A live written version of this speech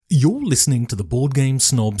You're listening to the Board Game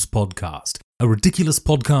Snobs podcast, a ridiculous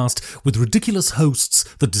podcast with ridiculous hosts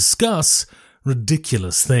that discuss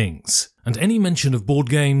ridiculous things. And any mention of board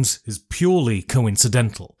games is purely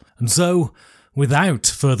coincidental. And so, without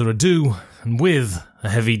further ado, and with a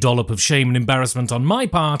heavy dollop of shame and embarrassment on my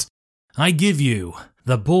part, I give you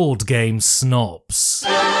the Board Game Snobs.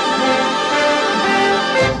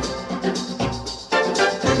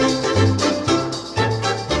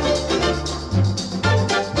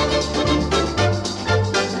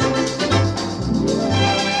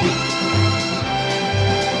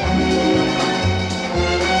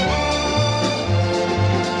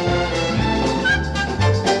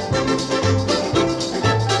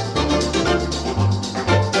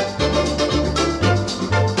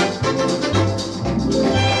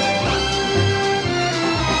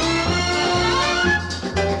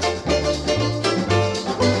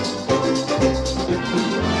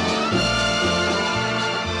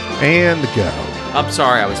 And go. I'm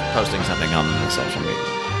sorry, I was posting something on the social media.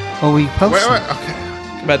 Oh, we posted. Wait,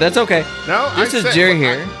 okay. But that's okay. No, This I is said- Jerry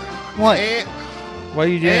here. What? What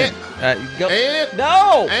are you doing? Go. And-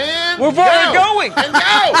 No! and We're go. already going! And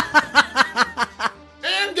go!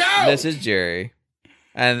 And go! This is Jerry.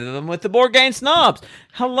 And I'm with the Board Game Snobs.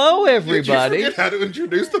 Hello, everybody. Did you forget how to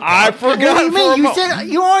introduce the podcast? I forgot. What do you for a mean? mo-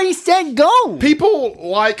 You already said go. People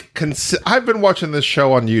like... I've been watching this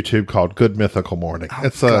show on YouTube called Good Mythical Morning.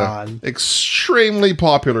 It's God. a extremely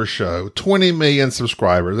popular show. 20 million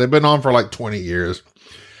subscribers. They've been on for like 20 years.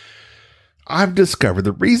 I've discovered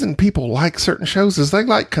the reason people like certain shows is they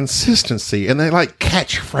like consistency and they like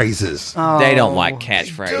catchphrases. They don't like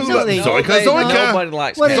catchphrases. No, they don't. Zoinka, Zoinka. Nobody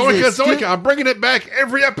likes What is catchphrases. this? Zoinka, Zoinka. I'm bringing it back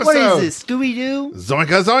every episode. What is this? Scooby-Doo?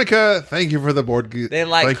 Zoinka, Zoinka. Thank you for the board. They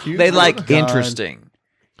like Thank you. interesting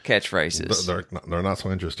catchphrases. They're not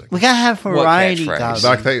so interesting. We gotta have variety, catchphrase?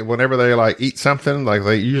 guys. Like whenever they like eat something, like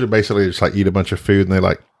they usually basically just like eat a bunch of food and they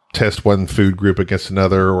like test one food group against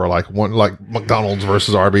another, or like one like McDonald's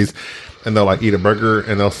versus Arby's, and they'll like eat a burger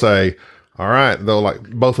and they'll say, all right, they'll like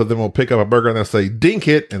both of them will pick up a burger and they'll say dink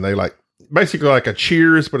it, and they like basically like a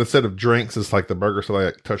cheers, but instead of drinks it's like the burger, so they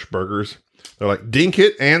like touch burgers. They're like dink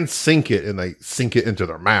it and sink it, and they sink it into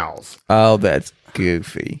their mouths. Oh, that's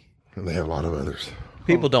goofy. And they have a lot of others.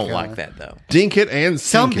 People don't like that, though. Dink it and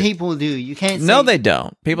Some sink it. people do. You can't say... No, they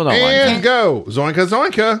don't. People don't like And that. go. Zoinka,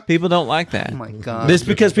 Zoinka. People don't like that. Oh, my God. Just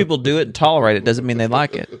because people do it and tolerate it doesn't mean they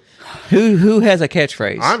like it. Who has a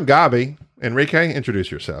catchphrase? I'm Gabi. Enrique, introduce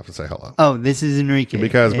yourself and say hello. Oh, this is Enrique.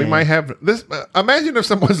 Because we Yeah. might have this. Imagine if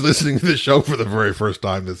someone's listening to this show for the very first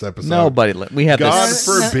time this episode. Nobody. We have God this.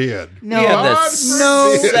 forbid. No. We have God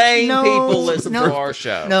the forbid. same No. people listen No. to our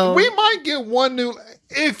show. No. We might get one new.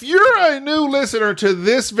 If you're a new listener to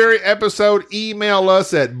this very episode, email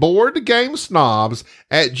us at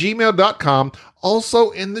boardgamesnobs@gmail.com. Also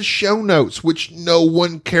in the show notes, which no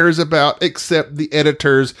one cares about except the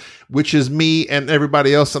editors, which is me and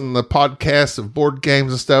everybody else on the podcast of board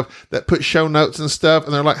games and stuff that put show notes and stuff.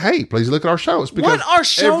 And they're like, hey, please look at our shows. What are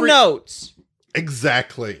show notes?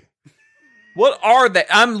 Exactly. What are they?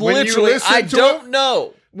 I'm When you literally, listen I to don't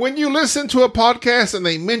know. When you listen to a podcast and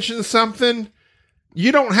they mention something,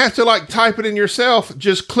 you don't have to like type it in yourself.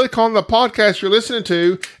 Just click on the podcast you're listening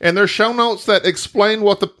to, and there's show notes that explain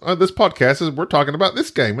what this podcast is. We're talking about this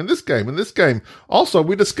game and this game and this game. Also,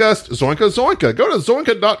 we discussed Zoinka Zoinka. Go to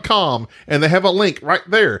zoinka.com and they have a link right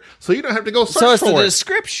there, so you don't have to go search So it's for the it.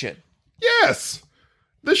 description. Yes,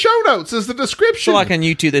 the show notes is the description. So like on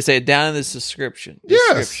YouTube, they say down in this description.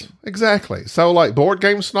 Yes, exactly. So like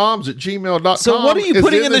boardgamesnobs@gmail.com. So what are you is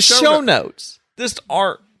putting in the show notes. notes? Just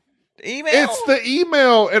art. Email? It's the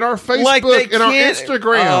email and our Facebook Like they and our can't-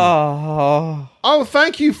 Instagram. Oh,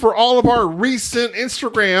 thank you for all of our recent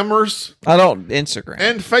Instagrammers I don't Instagram.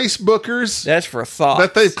 and Facebookers That's for thoughts.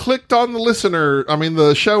 that they've clicked on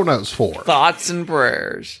the show notes for. Thoughts and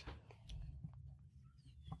prayers.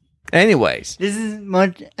 Anyways, This is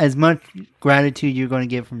as much gratitude you're going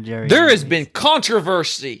to get from Jerry. there has been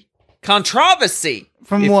controversy From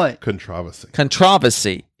what?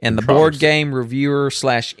 Controversy. in the board game reviewer /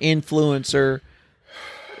 influencer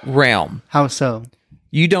realm. How so?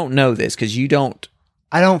 You don't know this because you don't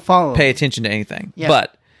I don't follow. pay attention to anything. Yeah.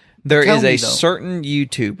 But there Tell is me, a though. certain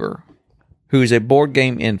YouTuber who's a board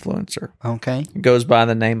game influencer. Okay. It goes by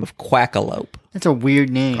the name of Quackalope. That's a weird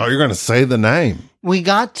name. Oh, you're going to say the name. We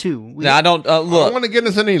got to. Now, I don't I don't look. want to get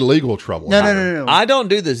us in any legal trouble. No. I don't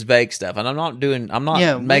do this vague stuff, and I'm not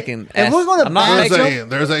Yeah, making. if we're gonna I'm not bash making.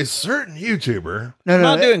 There's a certain YouTuber. No, I'm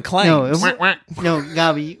not doing claims. No,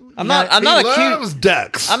 Gabi, I'm not He loves accusing.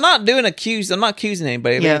 ducks. I'm not accusing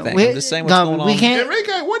anybody of anything. I'm just saying what's going on.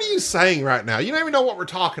 Enrique, what are you saying right now? You don't even know what we're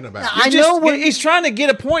talking about. He's trying to get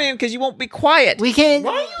a point in because you won't be quiet. We can't.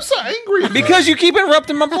 Why are you so angry? Because you keep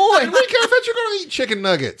interrupting my boy. Enrique, I thought you were going to eat chicken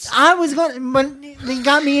nuggets. I was going, but they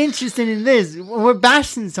got me interested in this. We're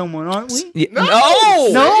bashing someone, aren't we?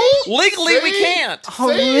 No. Legally, we can't. Oh,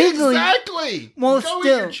 legally. Exactly. Well, Go still.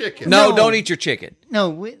 eat your chicken. No, don't eat your chicken. No,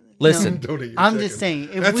 Listen. Don't eat your I'm chicken. just saying.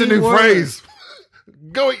 If That's we a new were, phrase.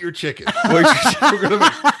 Go eat your chicken. We're gonna be,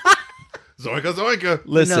 zoinka.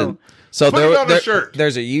 Listen. No. So Put it on a shirt.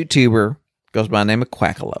 there's a YouTuber goes by the name of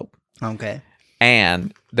Quackalope. Okay.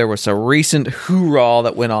 And there was a recent hoorah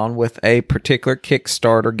that went on with a particular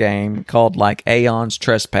Kickstarter game called like Aeon's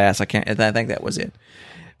Trespass. I think that was it.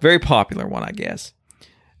 Very popular one, I guess.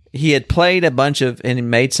 He had played a bunch of and he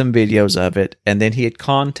made some videos of it, and then he had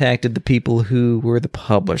contacted the people who were the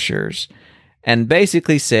publishers and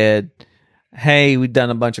basically said, hey, we've done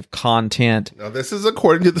a bunch of content. Now, this is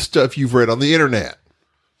according to the stuff you've read on the internet.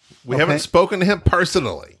 We haven't spoken to him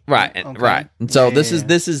personally. Right, right. And so this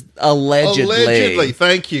is allegedly. Allegedly,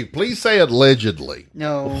 thank you. Please say allegedly.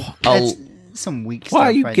 No, that's some weak stuff. Why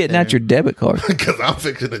are you right getting there. out your debit card? Because I'm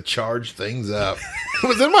fixing to charge things up. It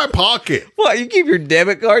was in my pocket. What, you keep your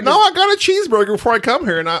debit card? No, I got a cheeseburger before I come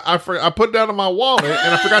here, and I put it down in my wallet,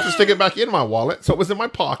 and I forgot to stick it back in my wallet, so it was in my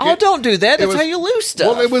pocket. Oh, don't do that. That's how you lose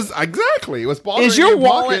stuff. Well, it was exactly. It was bothering Is your my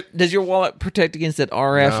wallet? pocket. Does your wallet protect against that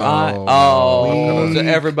RFI? No, so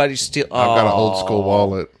everybody's still. I've got an old school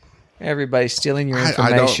wallet. Everybody's stealing your I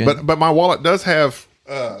information. don't, but my wallet does have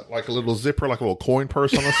like a little zipper, like a little coin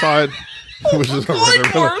purse on the side. Which is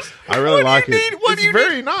I really like it. It's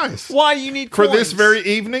very nice. Why you need for coins? this very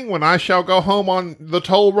evening when I shall go home on the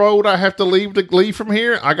toll road? I have to leave from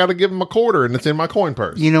here. I got to give him a quarter, and it's in my coin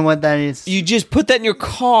purse. You know what that is? You just put that in your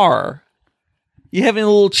car. You have a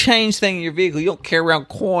little change thing in your vehicle. You don't carry around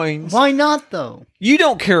coins. Why not though? You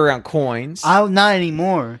don't carry around coins. Not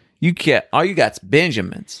anymore. You can't. All you got's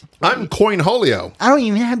Benjamins. I'm Coinholio. I don't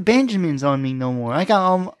even have Benjamins on me no more. I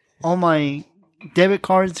got all my debit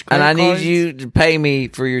cards, and I cards. need you to pay me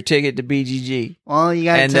for your ticket to BGG. Well, you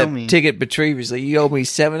gotta tell and me. the ticket but previously, you owe me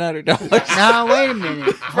 $700. Now wait a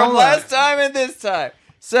minute. From last time and this time,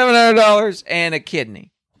 $700 and a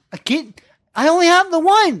kidney. A kid? I only have the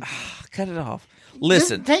one. Cut it off.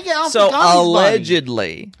 Listen. Just take it off. So the guy's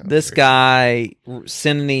allegedly, this guy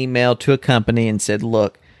sent an email to a company and said,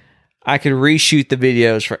 "Look, I could reshoot the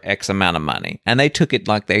videos for X amount of money," and they took it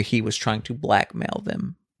like he was trying to blackmail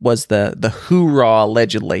them. Was the hoorah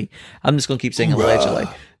allegedly? I'm just going to keep saying hoorah. Allegedly.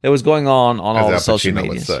 That was going on all the social Pacino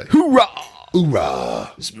medias. would say. Hoorah!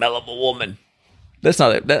 Hoorah! Smell of a woman. That's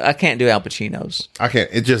not it. I can't do Al Pacino's. I can't.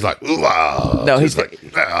 It's just like hoorah. No, he's like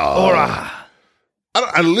hoorah.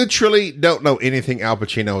 I literally don't know anything Al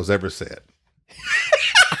Pacino has ever said.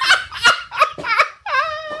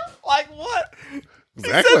 Like what?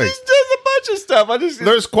 Exactly. He does a bunch of stuff.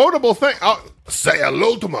 There's quotable things. I'll say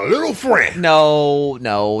hello to my little friend. No,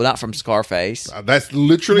 not from Scarface. That's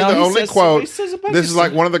literally No, the he only says- quote. he says a bunch This of is like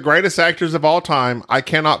stuff. one of the greatest actors of all time. I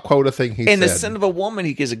cannot quote a thing he In said. The Son of a Woman,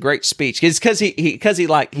 he gives a great speech. It's because he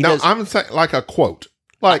does. I'm saying like a quote.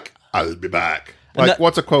 Like, I'll be back. Like, No,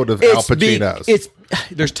 what's a quote of Al Pacino's?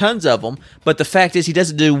 There's tons of them, but the fact is he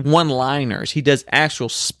doesn't do one-liners. He does actual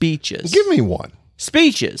speeches. Give me one.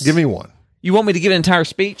 Speeches. Give me one. You want me to give an entire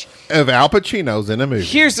speech? Of Al Pacino's in a movie.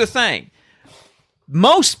 Here's the thing.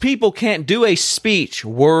 Most people can't do a speech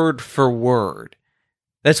word for word.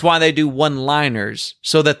 That's why they do one-liners,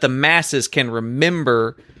 so that the masses can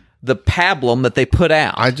remember the pablum that they put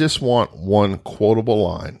out. I just want one quotable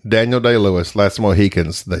line. Daniel Day-Lewis, Last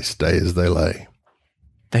Mohicans, they stay as they lay.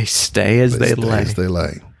 They stay as they stay lay. as they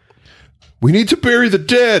lay. We need to bury the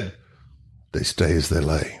dead. They stay as they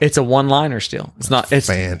lay. It's a one-liner still. It's not. It's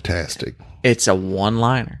fantastic. It's a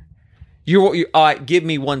one-liner. You all right, give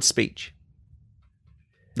me one speech.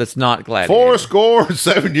 That's not Gladiator.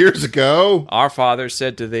 7 years ago. Our father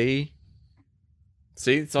said to thee.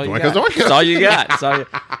 See, that's all you Zoinka, got. zoinka. That's all you got.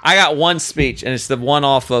 I got one speech, and it's the one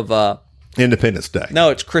off of Independence Day. No,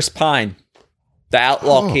 it's Chris Pine, the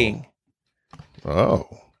Outlaw King. Oh.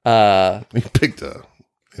 You picked a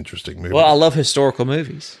interesting movie. Well, I love historical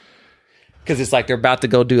movies. Because it's like they're about to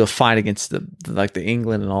go do a fight against the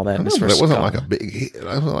England and all that. I know, but it wasn't like a big hit. It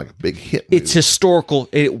wasn't like a big hit movie. It's historical.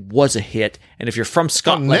 It was a hit. And if you're from on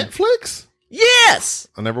Scotland. Netflix? Yes!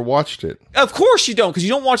 I never watched it. Of course you don't, because you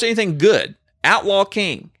don't watch anything good. Outlaw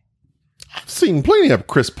King. I've seen plenty of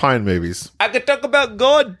Chris Pine movies. I could talk about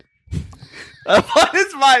God. What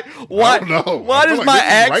is my what? I don't know. What I is feel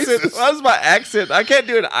my like this is accent? racist. What is my accent? I can't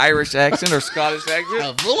do an Irish accent or Scottish accent.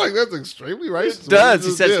 I feel like that's extremely racist. It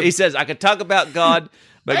does. He says I can talk about God,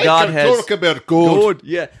 but God has talk about God.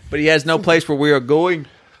 Yeah, but he has no place where we are going.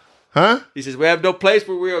 Huh? He says we have no place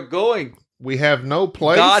where we are going. We have no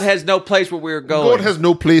place. God has no place where we are going. God has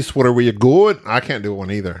no place where we are going. I can't do one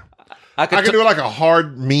either. I can do like a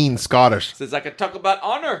hard, mean Scottish. Says I can talk about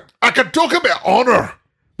honor, I can talk about honor,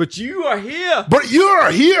 but you are here. but you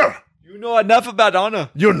are here. You know enough about honor.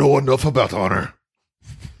 You know enough about honor.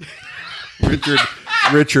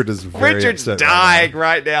 Richard is very Richard's upset dying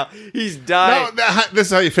right now. He's dying. No, this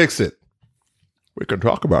is how you fix it. We can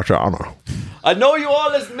talk about your honor. I know you all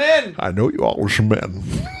as men, I know you all are men,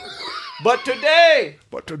 but today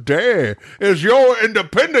but today is your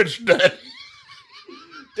Independence Day.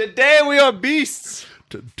 we are beasts.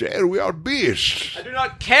 Today we are beasts. I do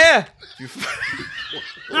not care.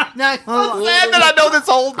 No, hold on. Sad that I know this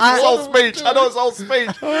whole speech. I know this whole speech.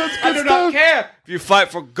 I do not care if you fight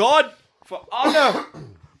for God, for honor,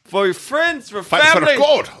 for your friends, for Fight family, for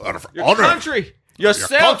God, and for your honor. country,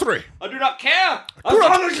 yourself. country. I do not care. Do As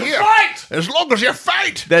not long as you care. fight. As long as you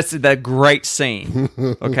fight. That's that great scene.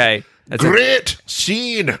 Okay. That's Great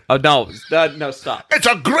scene. Oh no, stop. It's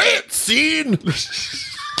a great scene.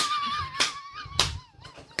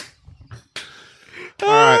 All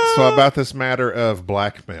right, so about this matter of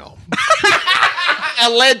blackmail.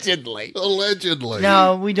 Allegedly. Allegedly.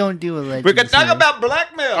 No, we don't do allegedly. We can talk about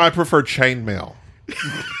blackmail. I prefer chainmail.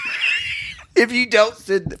 If you don't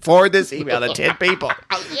forward this email to 10 people,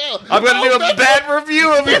 Yeah. I'm going to do a bad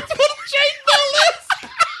review of it.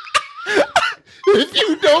 If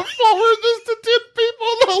you don't forward this to 10 people,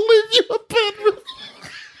 I'll leave you a bad review.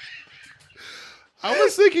 I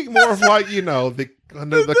was thinking more of like,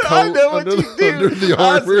 under the coat, I know what under, you do. under the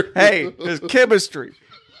armor. Hey, there's chemistry.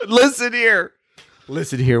 Listen here,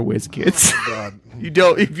 whiz kids. God.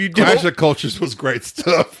 If you Clash don't, of Cultures was great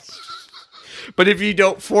stuff. but if you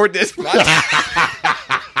don't forward this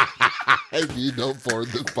If you don't forward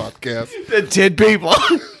this podcast. to 10 people,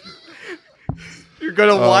 you're going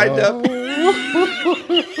to wind up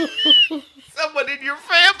someone in your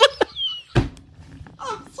family.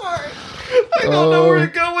 I'm sorry. I don't know where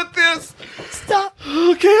to go with this. Stop.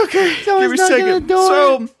 Okay. Someone's Give me a knocking second. the door.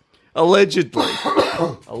 So,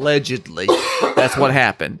 allegedly, that's what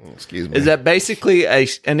happened. Excuse me. Is that basically an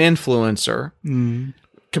influencer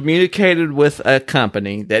communicated with a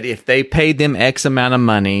company that if they paid them X amount of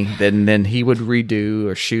money, then he would redo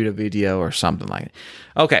or shoot a video or something like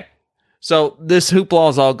that. Okay, so this hoopla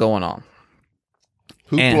is all going on.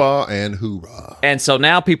 Hoopla and hoorah. And so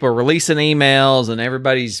now people are releasing emails and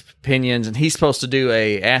everybody's opinions, and he's supposed to do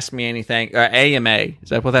a Ask Me Anything, or AMA. Is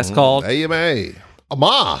that what that's called? AMA.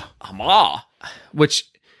 AMA. Which,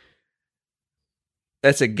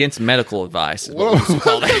 that's against medical advice. Is Well, what we used to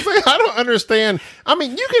call that. I don't understand. I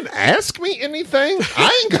mean, you can ask me anything.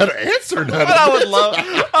 I ain't got to answer nothing. What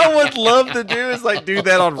I would love to do is like do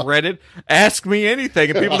that on Reddit. Ask me anything,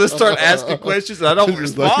 and people just start asking questions, and I don't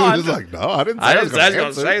Just respond. like, no, I didn't say I I was was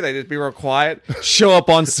going to say they just be real quiet, show up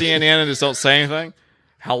on CNN and just don't say anything.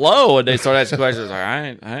 Hello, and they start asking questions. Like,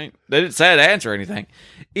 I ain't. They didn't say I'd answer anything.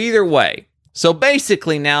 Either way, so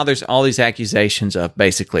basically now there's all these accusations of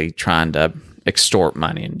basically trying to extort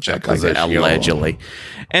money and junk like that, allegedly.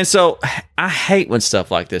 And so I hate when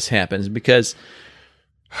stuff like this happens because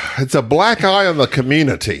It's a black eye on the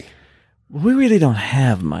community. we really don't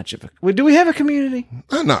have much of a... Do we have a community?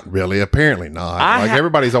 Not really. Apparently not.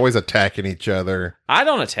 Everybody's always attacking each other. I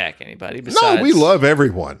don't attack anybody. Besides, No, we love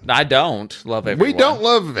everyone. I don't love everyone. We don't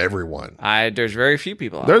love everyone. There's very few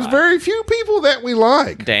people. There's very few people that we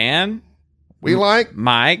like. Dan. We like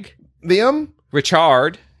Mike. them.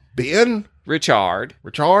 Richard. Ben. Richard.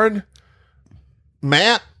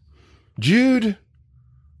 Matt. Jude.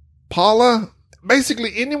 Paula.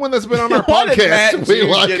 Basically anyone that's been on our What did Matt podcast. and We Jude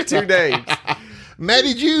like get 2 names.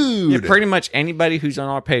 Matty Jude. Yeah, pretty much anybody who's on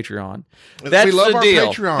our Patreon. That's we love the our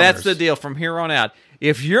deal. Patreoners. That's the deal from here on out.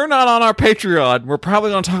 If you're not on our Patreon, we're probably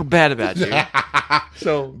going to talk bad about you.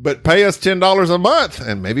 But pay us $10 a month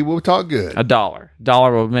and maybe we'll talk good. $1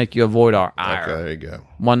 will make you avoid our ire. Okay, there you go.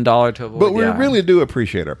 $1 to avoid But we the ire. really do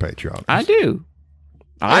appreciate our Patreon. I do.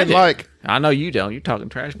 I do. like. I know you don't. You're talking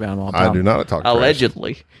trash about them all the time. I do not talk trash.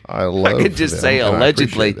 Allegedly. I love I could just them, say and I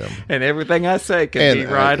allegedly, appreciate them. and everything I say can be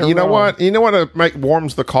right or you know wrong. what? You know what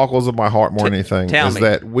warms the cockles of my heart more than anything tell is me.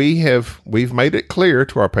 that we've made it clear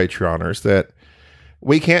to our Patreoners that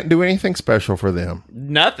we can't do anything special for them.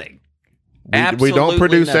 Nothing. We don't Absolutely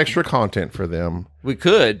produce nothing. extra content for them, We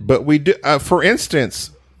could. but we do. For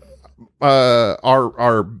instance,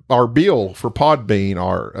 our bill for Podbean,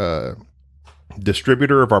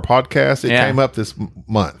 distributor of our podcast. It Yeah. came up this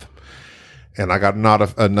month. And I got a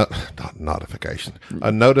notification.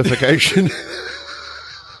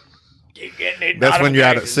 That's when you're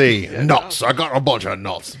out at sea. Knots. I got a bunch of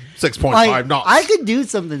knots. 6.5 knots. I could do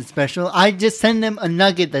something special. I just send them a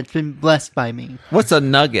nugget that's been blessed by me. What's a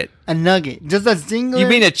nugget? A nugget. Just a singular. You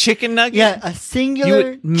mean a chicken nugget? Yeah, a You singular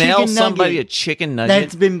would mail chicken somebody a nugget chicken that's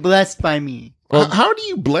nugget? been blessed by me. How do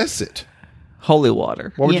you bless it? Holy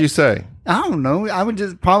water. What would Yeah. you say? I don't know. I would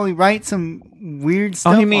just probably write some weird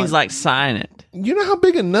stuff. Oh, he means on like sign it. You know how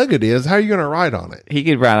big a nugget is? How are you going to write on it? He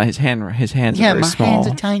could write on his hand. His hands it. are Yeah, very my small. hands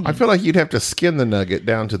are tiny. I feel like you'd have to skin the nugget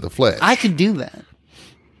down to the flesh. I could do that.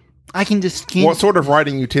 I can just skin. What sort of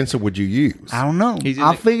writing utensil would you use? I don't know. He's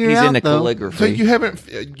I'll figure it he's out. into though. calligraphy. So you haven't.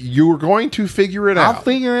 You were going to figure it I'll out.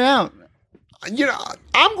 figure it out. You know,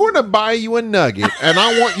 I'm going to buy you a nugget, and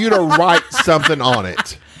I want you to write something on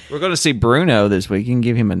it. We're going to see Bruno this week. You can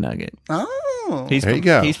give him a nugget. Oh, He's There from, you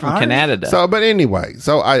go. He's from All right. Canada. So, but anyway,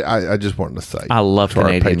 so I just wanted to say, I love to our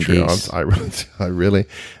Canadian Patreons, geese. I really.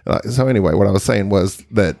 So anyway, what I was saying was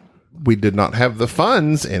that we did not have the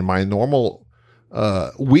funds in my normal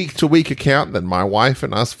week to week account that my wife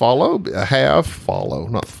and us follow,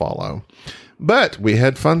 not follow. But we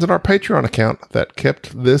had funds in our Patreon account that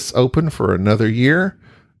kept this open for another year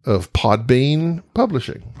of Podbean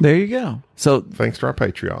publishing. There you go. So Thanks to our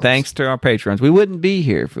Patreon. thanks to our patrons. We wouldn't be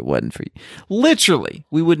here if it wasn't for you. Literally,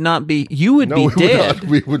 we would not be. You would No, be we would dead. not.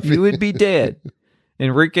 We would be- You would be dead.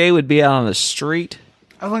 Enrique would be out on the street.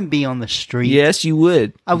 I wouldn't be on the street. Yes, you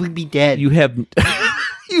would. I would be dead. You have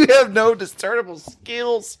you have no discernible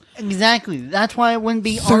skills. Exactly. That's why I wouldn't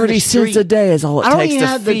be on 30 the cents street. a day is all it I don't takes even to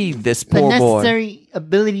have feed this the poor boy. necessary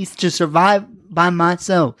abilities to survive by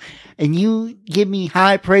myself. And you give me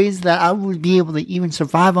high praise that I would be able to even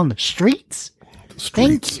survive on the streets.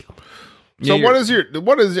 Thank Streets. you. So Yeah, what is your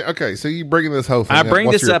okay, so you bringing this whole thing I up. bring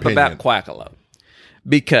What's this your up opinion? about Quackalope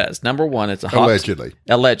because number one, it's a hot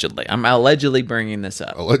Allegedly. I'm allegedly bringing this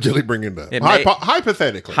up. Allegedly bringing it up. It may-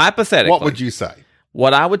 Hypothetically. Hypothetically, What would you say?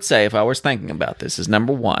 What I would say if I was thinking about this is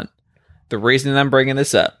number one, the reason I'm bringing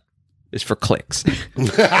this up is for clicks.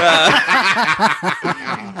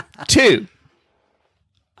 Two,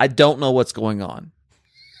 I don't know what's going on.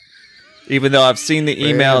 Even though I've seen the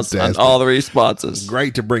emails Fantastic. on all the responses.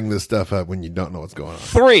 Great to bring this stuff up when you don't know what's going on.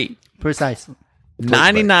 Three, Precisely.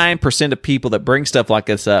 99% of people that bring stuff like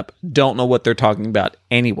this up don't know what they're talking about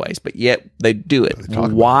anyways, but yet they do it.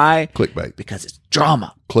 Why? Clickbait. Because it's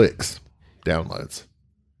drama. Clicks. Downloads.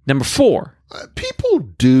 Number four, People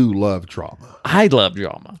do love drama. I love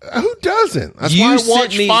drama. Who doesn't? That's You why I sent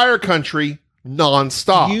watch me- Fire Country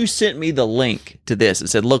nonstop. You sent me the link to this and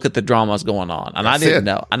said, look at the dramas going on. And That's I didn't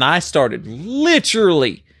it. know. And I started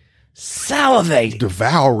literally salivating.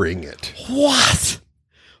 Devouring it. What?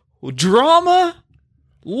 Drama?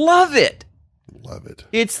 Love it. Love it.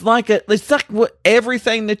 It's like what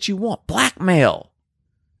everything that you want. Blackmail.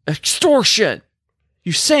 Extortion.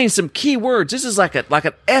 You're saying some key words. This is like an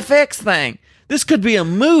FX thing. This could be a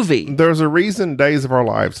movie. There's a reason Days of Our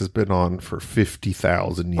Lives has been on for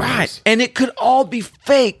 50,000 years. Right. And it could all be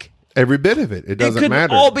fake. Every bit of it. It It doesn't could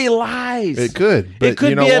matter. all be lies. It could. But It could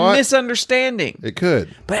you know be a what? misunderstanding. It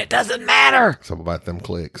could. But it doesn't matter. Something about them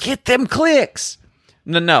clicks. Get them clicks.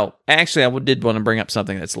 No. Actually, I did want to bring up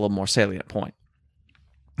something that's a little more salient point.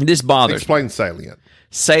 This bothers me. Explain salient.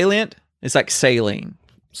 Salient is like saline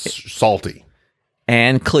Salty.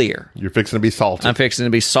 and clear. You're fixing to be salty. I'm fixing to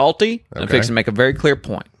be salty. I'm Okay. fixing to make a very clear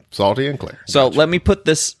point. Salty and clear. So let me put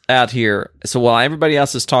this out here. So while everybody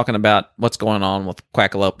else is talking about what's going on with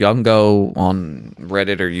Quackalope, y'all can go on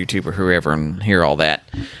Reddit or YouTube or whoever and hear all that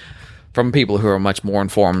from people who are much more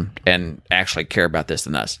informed and actually care about this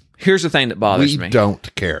than us. Here's the thing that bothers We me.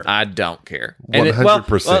 don't care. I don't care.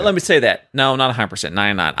 100%. Well, let me say that. No, not 100%.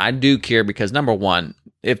 99. I do care because number one,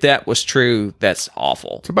 if that was true, that's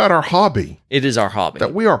awful. It's about our hobby It is our hobby.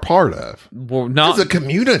 that we are part of. We're not. It's a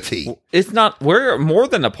community. It's not. We're more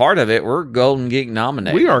than a part of it. We're Golden Geek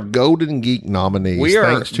nominated. We are Golden Geek nominees We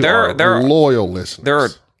are- thanks to there- our there are- loyal listeners. There are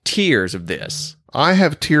tiers of this. I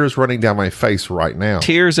have tears running down my face right now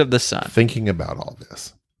Tears of the Sun. thinking about all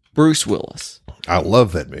this. Bruce Willis. I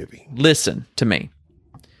love that movie. Listen to me.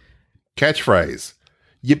 Catchphrase.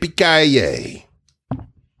 Yippee-ki-yay.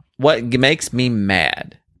 What makes me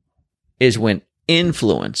mad is when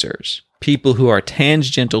influencers, people who are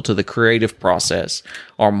tangential to the creative process,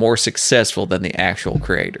 are more successful than the actual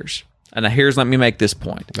creators. And let me make this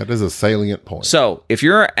point. That is a salient point. So, if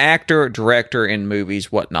you're an actor, director in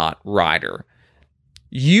movies, whatnot, writer,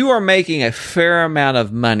 you are making a fair amount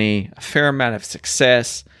of money, a fair amount of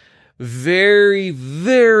success. Very,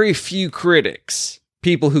 very few critics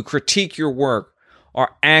people who critique your work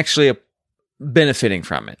are actually benefiting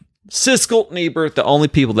from it. Siskel and Ebert, the only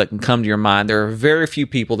people that can come to your mind. There are very few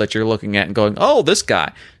people that you're looking at and going, oh, this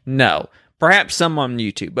guy. No. Perhaps some on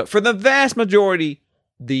YouTube. But for the vast majority,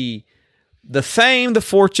 the fame, the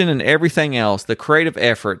fortune, and everything else, the creative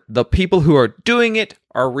effort, the people who are doing it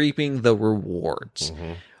are reaping the rewards.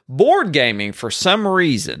 Mm-hmm. Board gaming, for some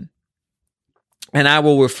reason, and I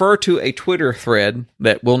will refer to a Twitter thread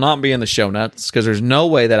that will not be in the show notes because there's no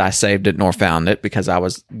way that I saved it nor found it because I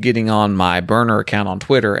was getting on my burner account on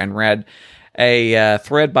Twitter and read a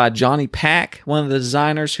thread by Johnny Pack, one of the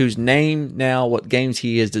designers whose name now, what games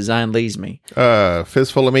he has designed, leaves me.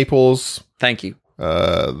 Fistful of Meeples. Thank you.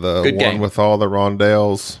 The Good one game. with all the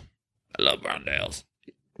rondelles. I love rondelles.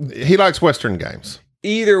 He likes Western games.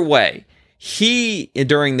 Either way, he,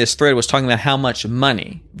 during this thread, was talking about how much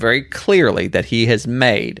money, very clearly, that he has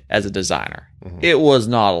made as a designer. Mm-hmm. It was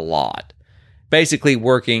not a lot. Basically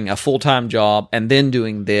working a full-time job and then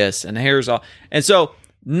doing this, and here's all. And so,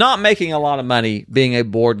 not making a lot of money being a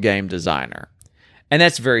board game designer. And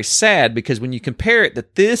that's very sad because when you compare it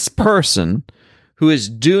that this person who is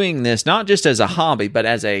doing this, not just as a hobby, but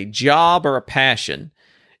as a job or a passion,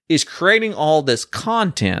 is creating all this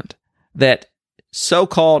content that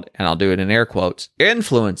so-called, and I'll do it in air quotes,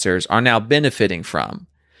 influencers are now benefiting from.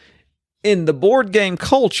 In the board game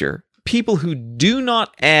culture, people who do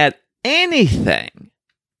not add anything,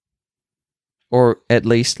 or at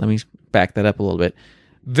least, let me back that up a little bit,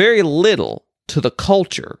 very little to the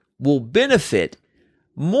culture will benefit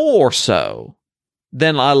more so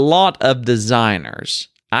than a lot of designers.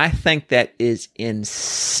 I think that is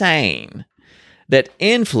insane that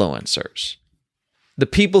influencers, the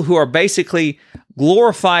people who are basically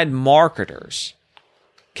glorified marketers,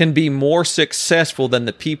 can be more successful than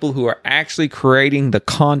the people who are actually creating the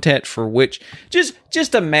content for which.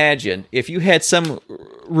 Just imagine if you had some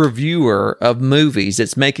reviewer of movies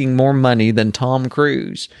that's making more money than Tom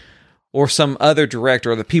Cruise or some other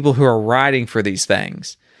director or the people who are writing for these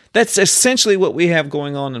things. That's essentially what we have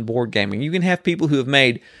going on in board gaming. You can have people who have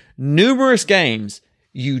made numerous games.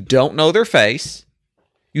 You don't know their face.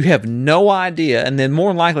 You have no idea. And then more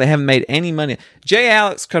than likely haven't made any money. J.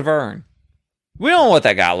 Alex Cavern. We don't know what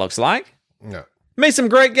that guy looks like. No. Made some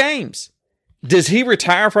great games. Does he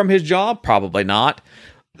retire from his job? Probably not.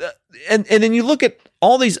 And then you look at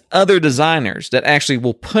all these other designers that actually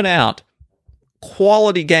will put out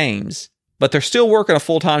quality games, but they're still working a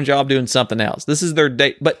full-time job doing something else. This is their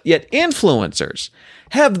day. But yet influencers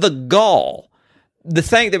have the gall to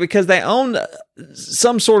think that because they own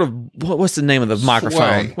some sort of, what's the name of the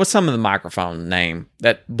microphone? Sway. What's some of the microphone name?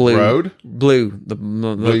 That blue Rode? Blue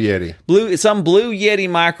Yeti. Some Blue Yeti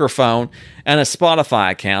microphone and a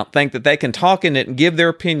Spotify account think that they can talk in it and give their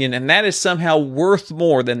opinion, and that is somehow worth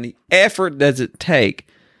more than the effort does it take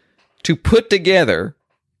to put together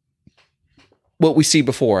what we see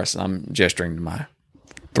before us. I'm gesturing to my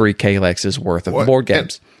 3 Kalex's worth of board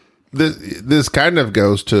games. This kind of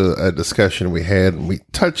goes to a discussion we had, and we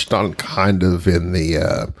touched on kind of in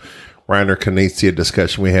the Reiner Knizia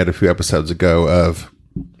discussion we had a few episodes ago of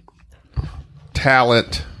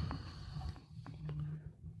talent.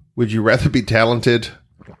 Would you rather be talented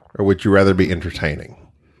or would you rather be entertaining?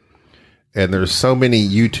 And there's so many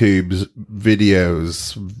YouTube's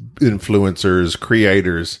videos, influencers,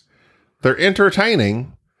 creators. They're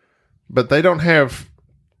entertaining, but they don't have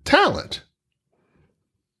talent.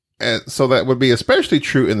 And so that would be especially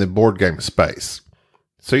true in the board game space.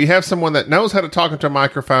 So you have someone that knows how to talk into a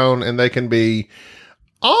microphone, and they can be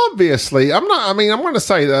obviously. I'm going to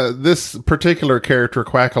say this particular character,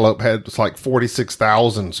 Quackalope, had like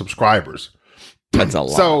 46,000 subscribers. That's a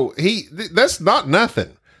lot. So that's not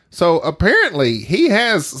nothing. So apparently he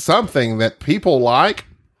has something that people like.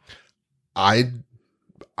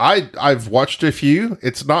 I've watched a few.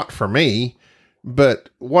 It's not for me, but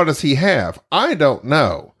what does he have? I don't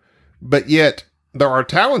know. But yet there are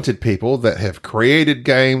talented people that have created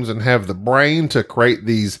games and have the brain to create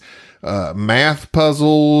these math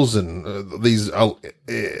puzzles and these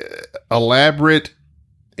elaborate,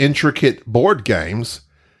 intricate board games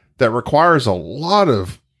that requires a lot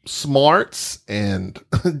of smarts and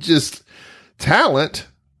just talent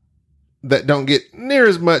that don't get near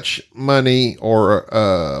as much money or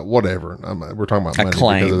whatever. We're talking about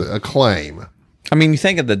money because of acclaim. I mean, you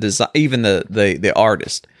think of the design, even the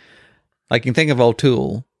artist. Like, you think of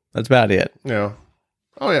O'Toole. That's about it. Yeah.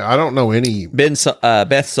 Oh, yeah. I don't know any. Beth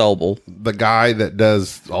Sobel. The guy that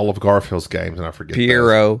does all of Garfield's games, and I forget.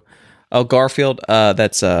 Piero. Those. Oh, Garfield.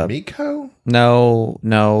 That's Miko?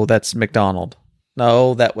 No, that's McDonald.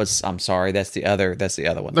 No, that was. I'm sorry. That's the other. That's the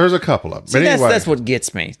other one. There's a couple of them. See, But anyway, that's what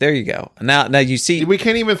gets me. There you go. Now you see. we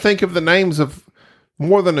can't even think of the names of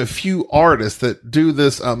more than a few artists that do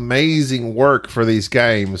this amazing work for these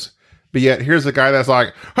games. But yet, here's a guy that's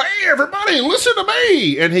like, "Hey, everybody, listen to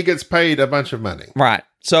me," and he gets paid a bunch of money. Right.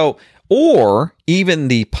 So, or even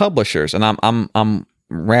the publishers, and I'm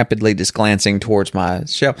rapidly just glancing towards my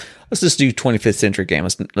shelf. Let's just do 25th Century Game.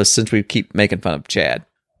 Let's since we keep making fun of Chad.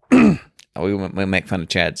 We make fun of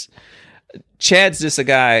Chad's. Chad's just a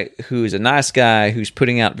guy who's a nice guy who's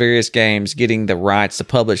putting out various games, getting the rights to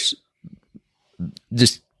publish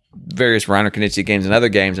just various Reiner Knizia games and other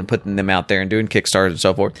games and putting them out there and doing Kickstarters and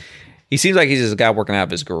so forth. He seems like he's just a guy working out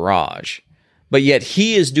of his garage. But yet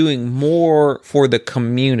he is doing more for the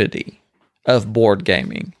community of board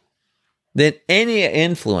gaming than any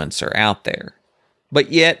influencer out there.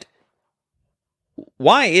 But yet,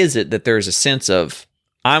 why is it that there's a sense of,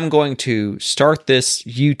 I'm going to start this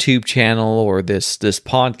YouTube channel or this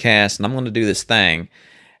podcast, and I'm going to do this thing.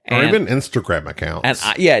 Or even Instagram accounts.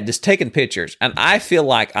 And just taking pictures. And I feel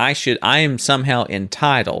like I am somehow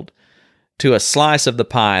entitled to a slice of the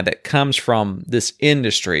pie that comes from this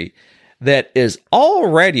industry that is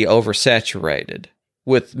already oversaturated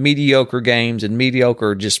with mediocre games and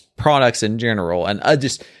mediocre just products in general, and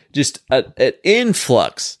just an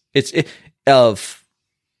influx of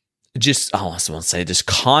just, I want to say, just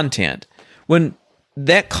content, when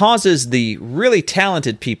that causes the really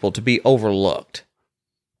talented people to be overlooked.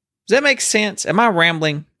 Does that make sense? Am I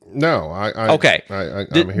rambling? No, okay. I'm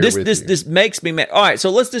here with you. This makes me mad. All right, so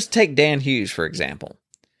let's just take Dan Hughes, for example.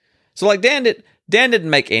 So like Dan didn't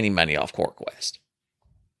make any money off CoreQuest.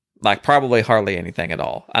 Like probably hardly anything at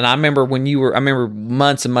all. And I remember I remember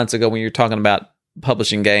months and months ago when you were talking about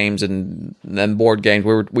publishing games and board games,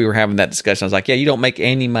 we were having that discussion. I was like, yeah, you don't make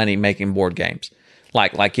any money making board games.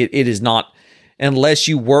 Like it is not, unless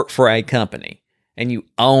you work for a company and you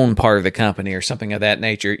own part of the company or something of that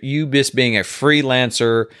nature. You just being a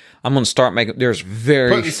freelancer, I'm going to start making, there's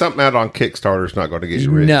very... Putting something out on Kickstarter is not going to get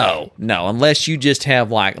you rich. No, unless you just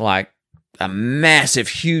have like a massive,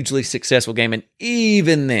 hugely successful game. And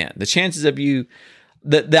even then, the chances of you,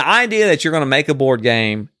 the idea that you're going to make a board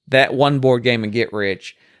game, that one board game, and get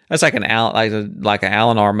rich, that's like an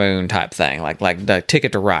Alan R. Moon type thing, like the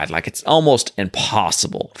Ticket to Ride. Like it's almost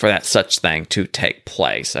impossible for that such thing to take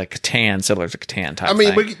place. A Catan, Settlers of Catan type. I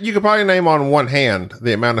mean, thing. But you could probably name on one hand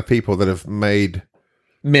the amount of people that have made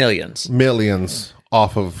millions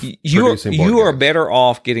off of you producing board are games. better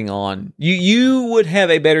off getting on. You would have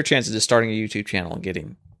a better chance of just starting a YouTube channel and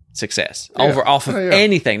getting success off of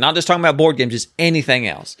anything. Not just talking about board games, just anything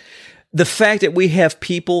else. The fact that we have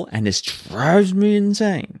people, and this drives me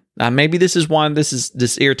insane. Now, maybe this is why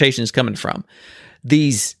this irritation is coming from.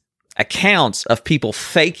 These accounts of people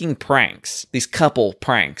faking pranks, these couple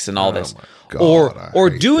pranks and all this. God, or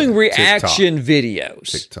doing reaction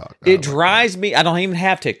videos. TikTok. It drives me. I don't even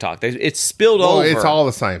have TikTok. It's spilled over. It's all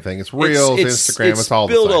the same thing. It's Reels, Instagram. It's all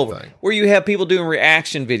the same thing. Where you have people doing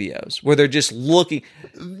reaction videos where they're just looking.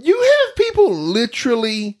 You have people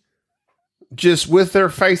literally just with their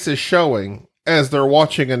faces showing as they're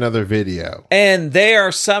watching another video. And they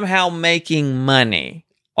are somehow making money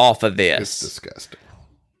off of this. It's disgusting.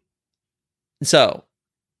 So,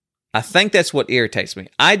 I think that's what irritates me.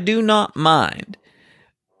 I do not mind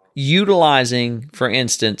utilizing, for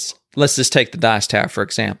instance, let's just take the Dice Tower, for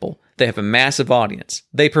example. They have a massive audience.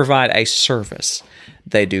 They provide a service.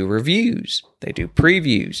 They do reviews. They do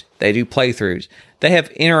previews. They do playthroughs. They have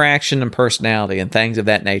interaction and personality and things of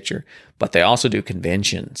that nature. But they also do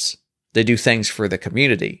conventions. They do things for the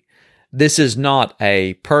community. This is not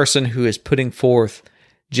a person who is putting forth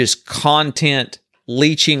just content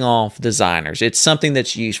leeching off designers. It's something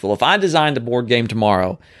that's useful. If I designed a board game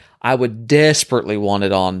tomorrow, I would desperately want it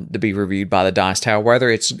to be reviewed by the Dice Tower, whether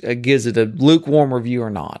it gives it a lukewarm review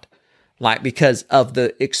or not. Like, because of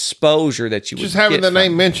the exposure that you would just having get the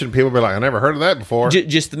name mentioned, people be like, I never heard of that before.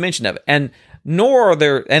 Just the mention of it. And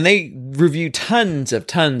they review tons of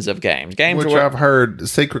games. Which I've heard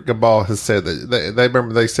Secret Cabal has said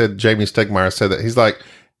that they said Jamie Stegmaier said that he's like,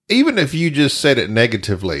 even if you just said it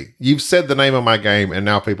negatively, you've said the name of my game and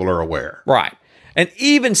now people are aware. Right. And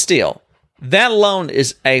even still, that alone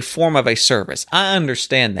is a form of a service. I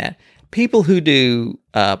understand that. People who do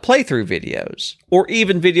playthrough videos, or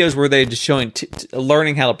even videos where they're just showing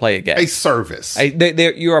learning how to play a game. A service.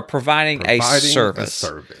 You are providing a service. A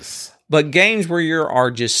service. But games where you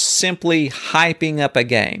are just simply hyping up a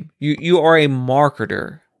game. You are a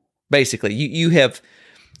marketer, basically. You have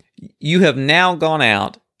now gone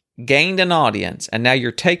out, gained an audience, and now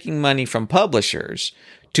you're taking money from publishers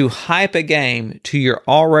to hype a game to your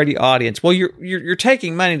already audience, well, you're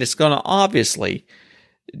taking money that's going to obviously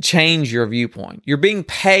change your viewpoint. You're being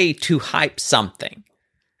paid to hype something.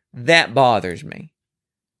 That bothers me.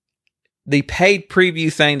 The paid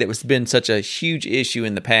preview thing that was been such a huge issue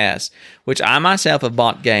in the past, which I myself have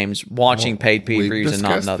bought games watching paid previews and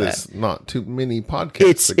not know that. Not too many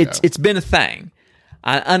podcasts ago. It's been a thing.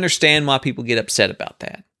 I understand why people get upset about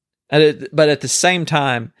that. But at the same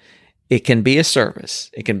time, it can be a service.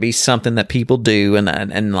 It can be something that people do,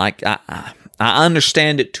 and like I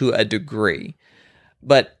understand it to a degree.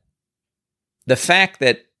 But the fact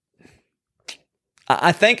that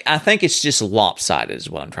I think it's just lopsided is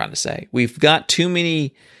what I'm trying to say. We've got too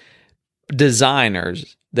many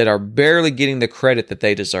designers that are barely getting the credit that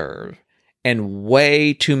they deserve, and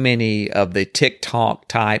way too many of the TikTok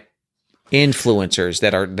type influencers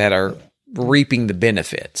that are reaping the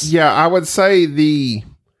benefits. Yeah, I would say the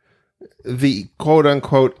quote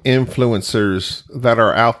unquote influencers that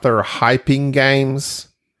are out there hyping games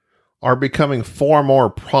are becoming far more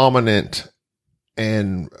prominent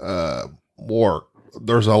and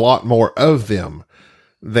there's a lot more of them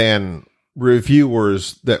than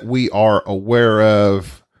reviewers that we are aware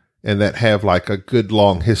of and that have like a good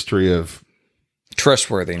long history of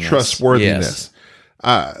trustworthiness.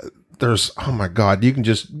 Yes. There's, oh my God, you can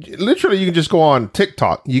just go on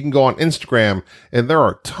TikTok, you can go on Instagram, and there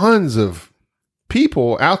are tons of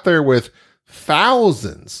people out there with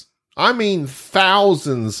thousands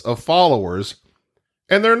of followers,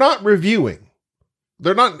 and they're not reviewing.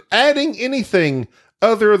 They're not adding anything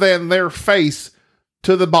other than their face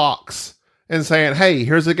to the box and saying, hey,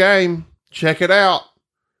 here's a game, check it out.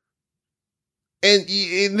 And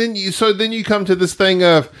then you come to this thing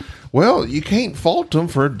of, well, you can't fault them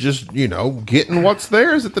for just, getting what's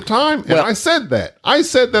theirs at the time. And I said that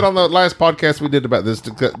on the last podcast we did about this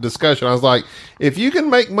discussion. I was like, if you can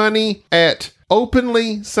make money at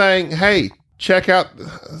openly saying, hey, check out,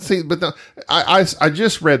 I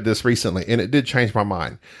just read this recently and it did change my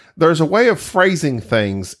mind. There's a way of phrasing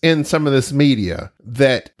things in some of this media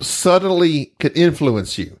that subtly could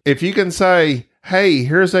influence you. If you can say, hey,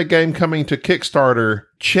 here's a game coming to Kickstarter,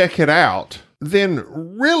 check it out, then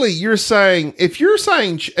really you're saying, if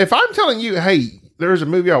I'm telling you, hey, there's a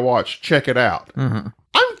movie I watched, check it out. Mm-hmm.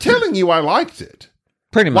 I'm telling you I liked it.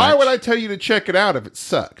 Pretty much. Why would I tell you to check it out if it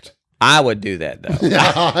sucked? I would do that, though.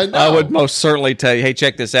 Yeah, I know. I would most certainly tell you, hey,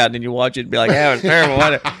 check this out. And then you watch it and be like, yeah, it was terrible.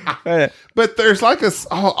 But there's like a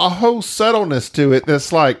whole subtleness to it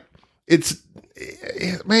that's like, it's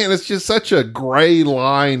just such a gray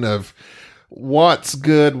line of what's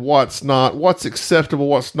good, what's not, what's acceptable,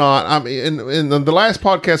 what's not. I mean, in the last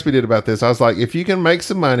podcast we did about this, I was like, if you can make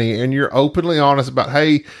some money and you're openly honest about,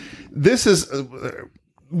 hey, this is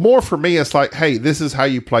more for me, it's like, hey, this is how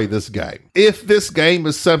you play this game. If this game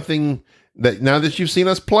is something that now that you've seen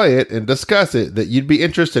us play it and discuss it, that you'd be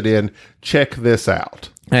interested in, check this out.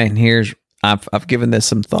 And I've given this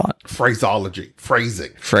some thought. Phrasing.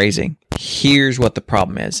 Here's what the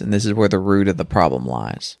problem is, and this is where the root of the problem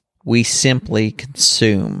lies. We simply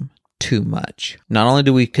consume too much. Not only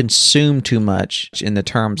do we consume too much in the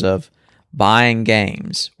terms of buying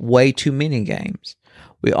games, way too many games,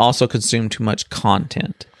 we also consume too much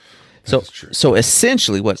content. So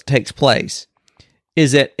essentially what takes place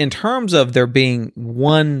is that in terms of there being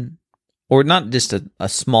one, or not just a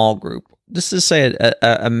small group, just to say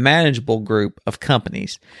a manageable group of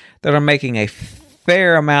companies that are making a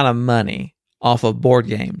fair amount of money off of board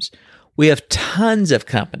games, we have tons of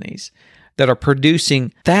companies that are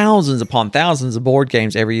producing thousands upon thousands of board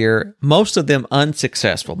games every year, most of them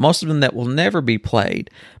unsuccessful, most of them that will never be played.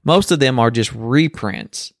 Most of them are just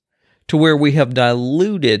reprints, to where we have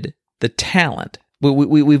diluted the talent.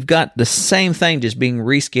 We've got the same thing just being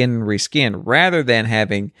reskinned, rather than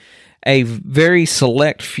having a very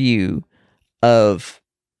select few of,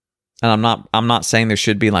 and I'm not saying there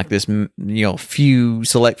should be like this,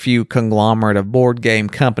 select few conglomerate of board game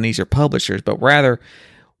companies or publishers, but rather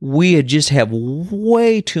we just have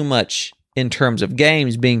way too much in terms of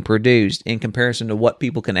games being produced in comparison to what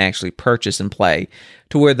people can actually purchase and play,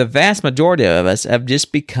 to where the vast majority of us have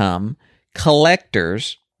just become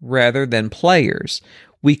collectors rather than players.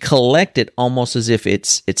 We collect it almost as if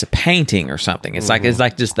it's a painting or something. It's like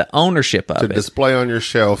just the ownership of it. To display on your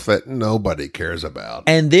shelf that nobody cares about.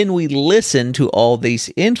 And then we listen to all these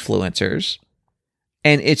influencers,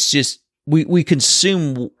 and it's just we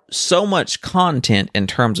consume so much content in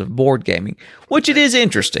terms of board gaming, which it is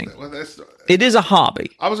interesting. It is a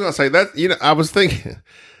hobby. I was going to say that, I was thinking,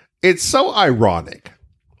 it's so ironic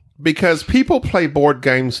because people play board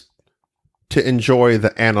games to enjoy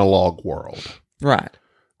the analog world. Right.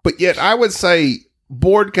 But yet I would say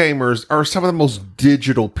board gamers are some of the most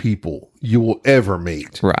digital people you will ever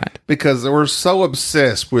meet. Right. Because we're so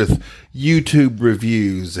obsessed with YouTube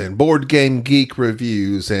reviews and Board Game Geek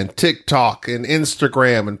reviews and TikTok and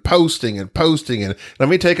Instagram and posting and let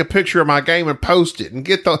me take a picture of my game and post it and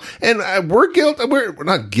get the, and we're guilty. We're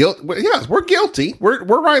not guilty. Yes, we're guilty. We're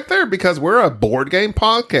right there because we're a board game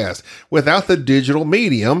podcast. Without the digital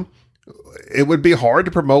medium, it would be hard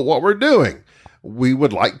to promote what we're doing. We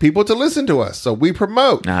would like people to listen to us, so we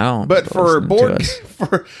promote. No, but for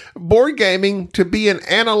board gaming to be an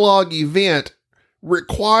analog event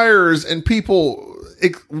requires, and people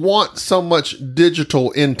want so much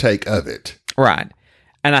digital intake of it. Right.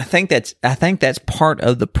 And I think that's part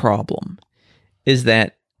of the problem is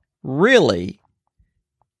that really,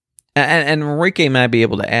 and Enrique might be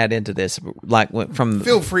able to add into this, like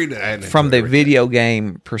feel free to add from the video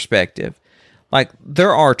game perspective. Like,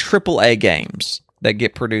 there are AAA games that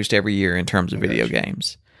get produced every year in terms of video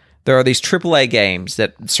games. There are these AAA games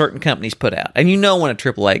that certain companies put out. And you know when a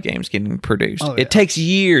AAA game is getting produced. Oh, yeah. It takes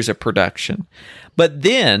years of production. But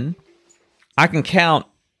then, I can count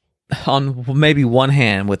on maybe one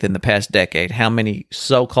hand within the past decade how many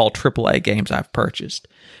so-called AAA games I've purchased.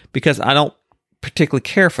 Because I don't particularly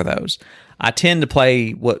care for those. I tend to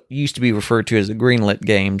play what used to be referred to as the greenlit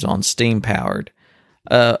games on Steam-powered.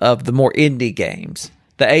 Of the more indie games,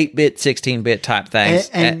 the 8-bit, 16-bit type things.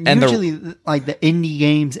 And usually, like the indie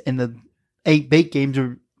games and the 8-bit games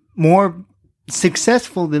are more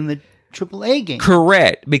successful than the AAA games.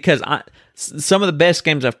 Correct, because some of the best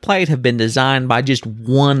games I've played have been designed by just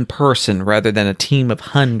one person rather than a team of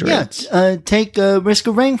hundreds. Yeah, take Risk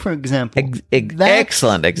of Rain, for example.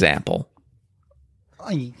 Excellent example.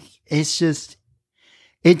 It's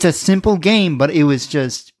a simple game, but it was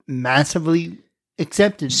just massively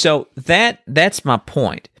accepted. So that's my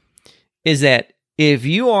point, is that if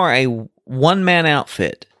you are a one-man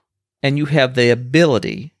outfit and you have the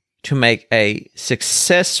ability to make a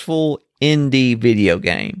successful indie video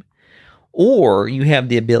game, or you have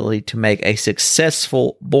the ability to make a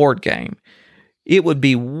successful board game, it would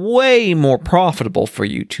be way more profitable for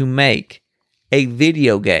you to make a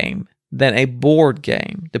video game than a board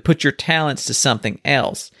game, to put your talents to something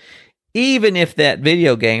else. Even if that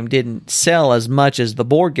video game didn't sell as much as the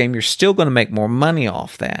board game, you're still going to make more money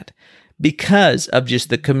off that because of just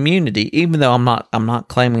the community. Even though I'm not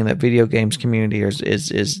claiming that video games community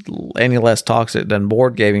is any less toxic than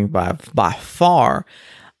board gaming by far.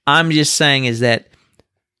 I'm just saying is that,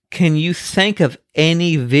 can you think of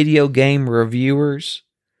any video game reviewers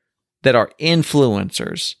that are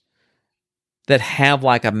influencers that have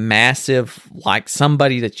like a massive, like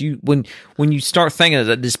somebody that you, when you start thinking of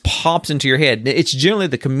it, this pops into your head? It's generally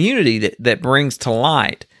the community that brings to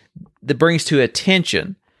light, that brings to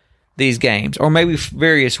attention these games, or maybe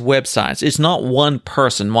various websites. It's not one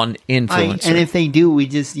person, one influencer. And if they do, we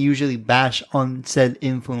just usually bash on said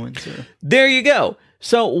influencer. There you go.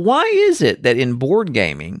 So why is it that in board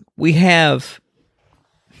gaming we have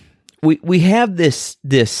this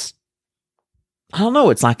I don't know,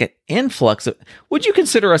 it's like an influx of, would you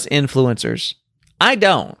consider us influencers? I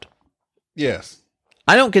don't. Yes.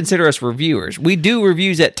 I don't consider us reviewers. We do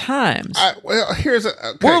reviews at times. Here's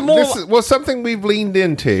this is something we've leaned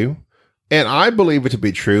into, and I believe it to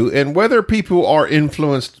be true. And whether people are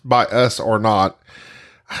influenced by us or not,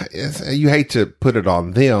 you hate to put it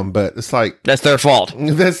on them, but it's like that's their fault.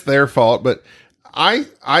 That's their fault. But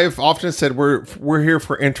I've often said we're here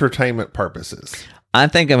for entertainment purposes. I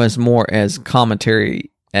think of us more as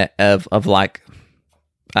commentary of like,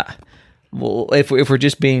 well, if we're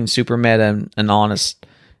just being super meta and honest,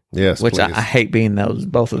 yes, which I hate being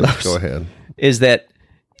both of those. Go ahead. Is that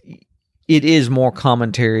it is more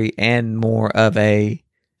commentary and more of a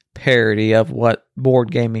parody of what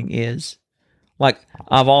board gaming is. Like,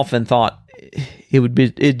 I've often thought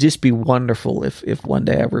it'd just be wonderful if one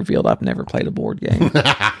day I revealed I've never played a board game.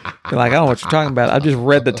 You're like, I don't know what you're talking about. I've just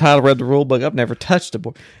read the title, read the rule book. I've never touched a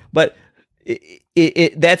board. But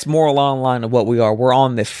that's more along the line of what we are. We're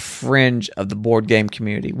on the fringe of the board game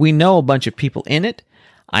community. We know a bunch of people in it.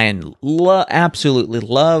 I absolutely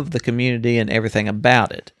love the community and everything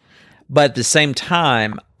about it. But at the same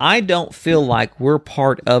time, I don't feel like we're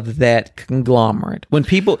part of that conglomerate. When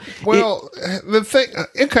people... Well, the thing...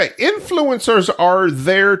 Okay, influencers are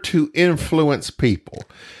there to influence people.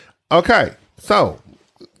 Okay, so...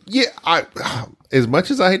 Yeah, as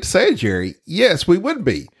much as I hate to say it, Jerry, yes, we would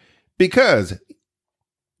be. Because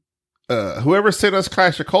whoever sent us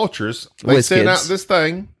Clash of Cultures, they sent out this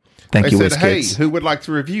thing. They said, hey, who would like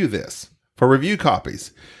to review this for review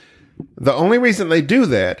copies? The only reason they do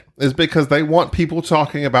that is because they want people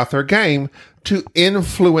talking about their game to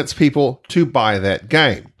influence people to buy that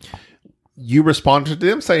game. You respond to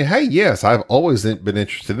them, say, hey, yes, I've always been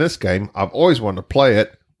interested in this game. I've always wanted to play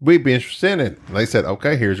it. We'd be interested in it. And they said,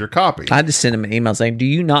 okay, here's your copy. I just sent them an email saying, do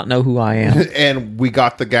you not know who I am? And we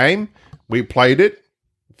got the game. We played it.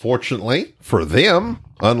 Fortunately for them,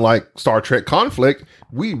 unlike Star Trek Conflict,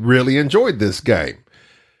 we really enjoyed this game.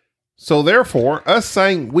 So therefore, us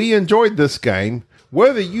saying we enjoyed this game,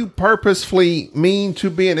 whether you purposefully mean to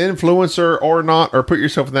be an influencer or not, or put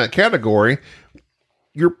yourself in that category,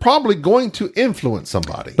 you're probably going to influence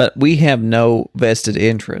somebody. But we have no vested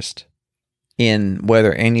interest in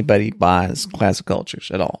whether anybody buys Classic Cultures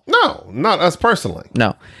at all. No, not us personally.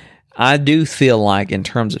 No. I do feel like in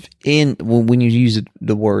terms of when you use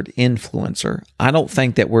the word influencer, I don't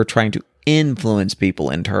think that we're trying to influence people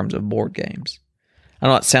in terms of board games. I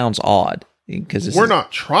know it sounds odd because we're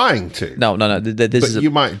not trying to. No. This but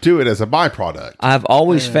you might do it as a byproduct. I've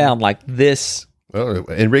always found like this. Oh,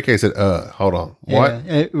 Enrique said, hold on.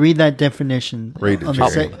 What? Read that definition. Read it,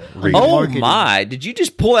 Jerry. Read Oh, it. my. Did you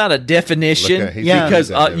just pull out a definition? Yeah. Because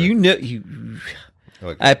you knew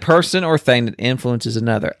a person or thing that influences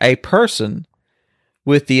another. A person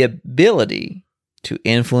with the ability to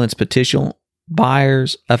influence potential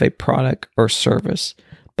buyers of a product or service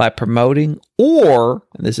by promoting or,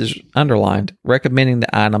 and this is underlined, recommending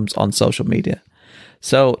the items on social media.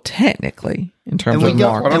 So technically, in terms of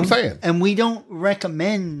marketing, what I'm saying, and we don't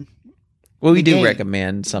recommend. Well, we do game.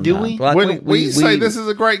 recommend sometimes. Do we? Like when we say this is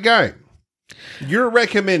a great game, you're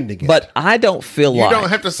recommending it. But I don't feel you like don't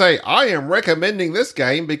have to say I am recommending this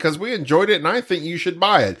game because we enjoyed it and I think you should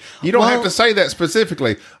buy it. You don't have to say that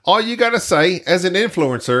specifically. All you got to say as an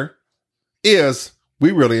influencer is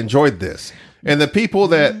we really enjoyed this, and the people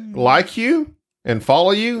that like you and follow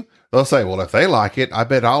you, they'll say, well, if they like it, I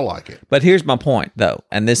bet I'll like it. But here's my point, though,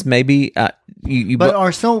 and this may be but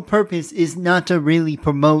our sole purpose is not to really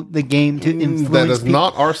promote the game to influence. That is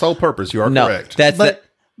not our sole purpose. You are correct.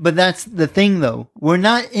 But that's the thing, though. We're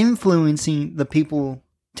not influencing the people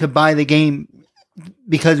to buy the game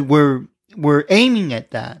because we're aiming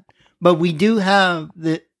at that. But we do have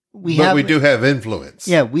we do have influence.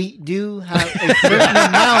 Yeah, we do have a certain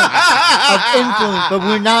amount of influence, but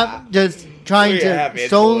we're not just trying to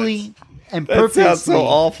solely and purposely. That sounds so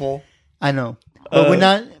awful. I know, but we're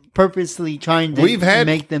not purposely trying to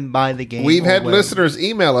make them buy the game. We've had listeners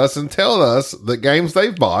email us and tell us the games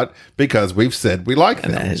they've bought because we've said we like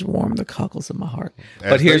them. And that has warmed the cockles of my heart.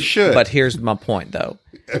 But here's my point, though.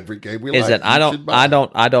 Every game we is like, that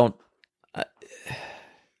I don't.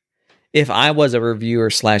 If I was a reviewer /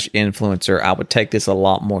 influencer, I would take this a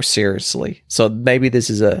lot more seriously. So maybe this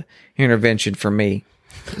is a intervention for me.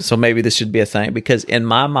 So maybe this should be a thing because in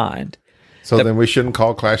my mind. So then we shouldn't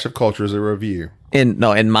call Clash of Cultures a review. In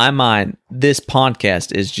my mind, this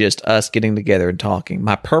podcast is just us getting together and talking.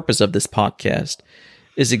 My purpose of this podcast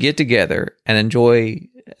is to get together and enjoy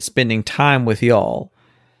spending time with y'all,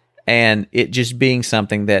 and it just being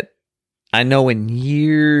something that I know in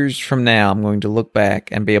years from now I'm going to look back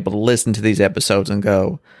and be able to listen to these episodes and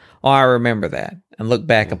go, oh, I remember that, and look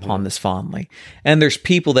back upon this fondly. And there's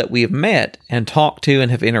people that we have met and talked to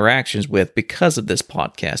and have interactions with because of this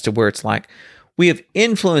podcast, to where it's like we have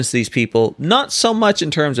influenced these people, not so much in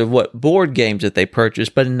terms of what board games that they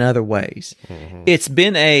purchased, but in other ways. Mm-hmm. It's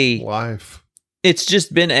been a life. It's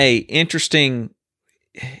just been a interesting.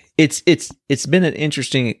 It's been an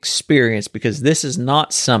interesting experience because this is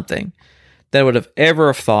not something that I would have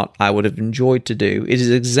ever thought I would have enjoyed to do. It is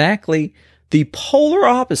exactly the polar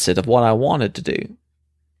opposite of what I wanted to do.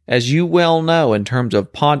 As you well know, in terms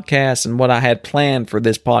of podcasts and what I had planned for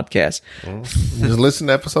this podcast. Just listen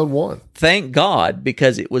to episode 1. Thank God,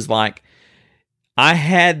 because it was like I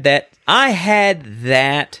had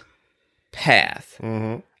that path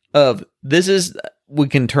of we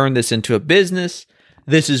can turn this into a business.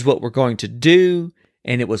 This is what we're going to do.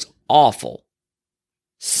 And it was awful.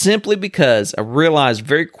 Simply because I realized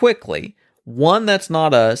very quickly, 1, that's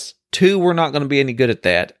not us. 2, we're not going to be any good at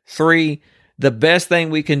that. 3, the best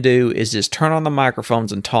thing we can do is just turn on the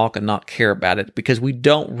microphones and talk and not care about it because we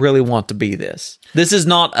don't really want to be this. This is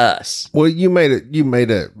not us. Well, you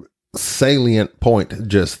made a salient point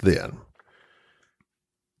just then.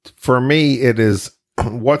 For me, it is,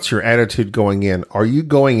 what's your attitude going in? Are you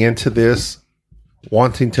going into this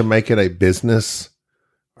wanting to make it a business?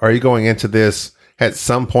 Are you going into this at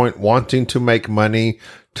some point wanting to make money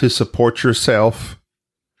to support yourself?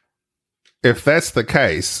 If that's the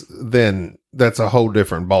case, then that's a whole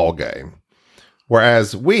different ball game.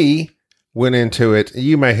 Whereas we went into it.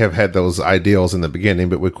 You may have had those ideals in the beginning,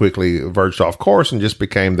 but we quickly verged off course and just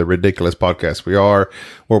became the ridiculous podcast we are,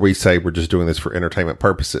 where we say we're just doing this for entertainment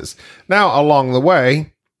purposes. Now, along the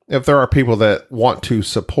way, if there are people that want to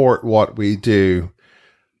support what we do,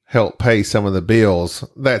 help pay some of the bills,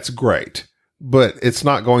 that's great. But it's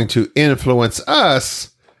not going to influence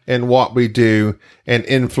us in what we do and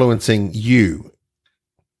influencing you.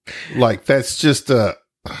 Like, that's just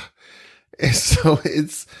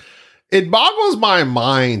it boggles my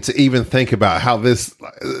mind to even think about how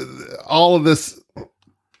all of this.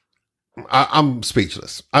 I'm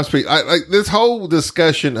speechless. Like this whole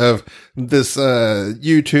discussion of this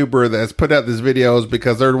YouTuber that's put out these videos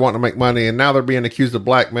because they're wanting to make money, and now they're being accused of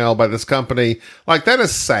blackmail by this company. Like, that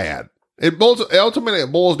is sad. Ultimately,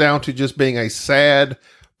 it boils down to just being a sad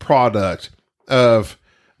product of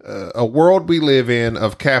a world we live in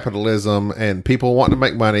of capitalism and people wanting to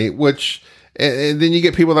make money, which. And then you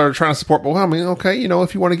get people that are trying to support, well, I mean, okay,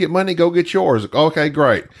 if you want to get money, go get yours. Okay,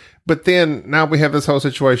 great. But then now we have this whole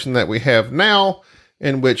situation that we have now,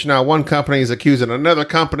 in which now one company is accusing another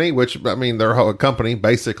company, which, I mean, they're a whole company,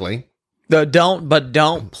 basically. Please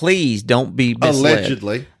don't be misled.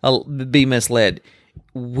 Allegedly. Be misled.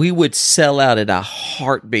 We would sell out at a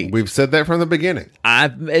heartbeat. We've said that from the beginning.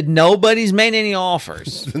 Nobody's made any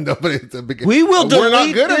offers. Nobody at the beginning. We will We're not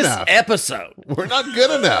delete good this enough. episode. We're not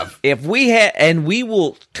good enough. If we had, and we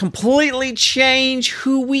will completely change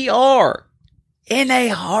who we are in a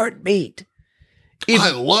heartbeat.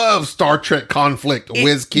 I love Star Trek conflict,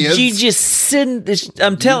 whiz kids. You just send this.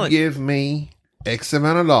 I'm telling you. Give me X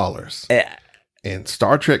amount of dollars. And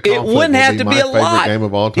Star Trek conflict it wouldn't have to my be a favorite lot. game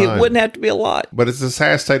of all time. It wouldn't have to be a lot. But it's a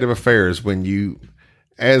sad state of affairs when you,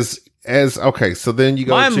 okay, so then you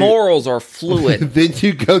go My morals are fluid. then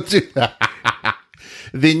you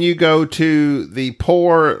go to the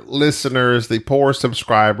poor listeners, the poor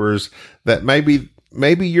subscribers that maybe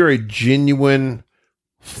you're a genuine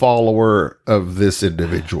follower of this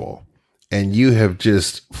individual. And you have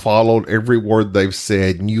just followed every word they've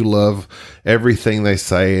said, and you love everything they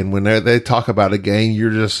say. And when they talk about a game,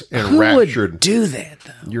 you're just enraptured. Who would do that,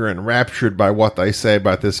 though? You're enraptured by what they say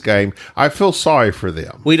about this game. I feel sorry for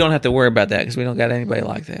them. We don't have to worry about that because we don't got anybody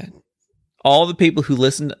like that. All the people who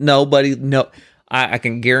listen, I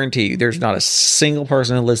can guarantee you there's not a single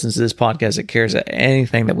person who listens to this podcast that cares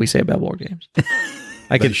anything that we say about board games.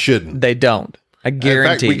 They shouldn't. They don't. I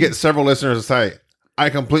guarantee. In fact, we get several listeners that say, I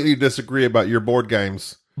completely disagree about your board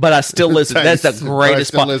games. But I still listen. That's the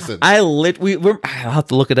greatest part. Listen. I'll have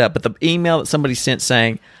to look it up, but the email that somebody sent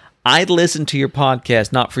saying, I listen to your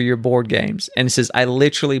podcast, not for your board games. And it says, I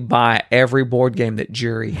literally buy every board game that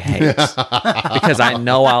Jerry hates because I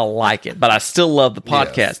know I'll like it, but I still love the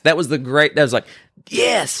podcast. Yes. That was like,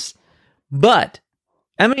 yes. But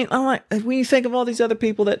I mean, I'm like, when you think of all these other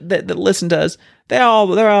people that listen to us, they're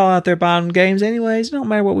all out there buying games anyways. It don't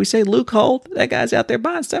matter what we say. Luke Holt, that guy's out there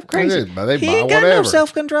buying stuff crazy. They ain't got no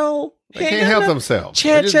self-control. They can't help themselves.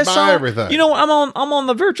 Chad they just buy everything. I'm on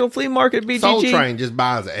the virtual flea market BGG. Soul Train just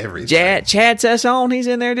buys everything. Chad Sasson, he's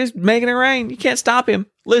in there just making it rain. You can't stop him.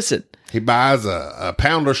 Listen. He buys a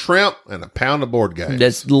pound of shrimp and a pound of board games.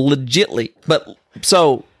 That's legitly. But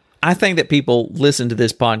so I think that people listen to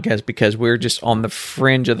this podcast because we're just on the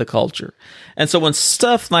fringe of the culture. And so when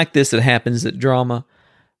stuff like this that happens, that drama,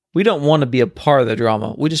 we don't want to be a part of the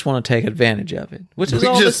drama. We just want to take advantage of it, which is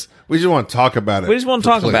we just want to talk about it. We just want to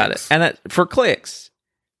talk about it, and for clicks.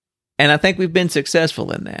 And I think we've been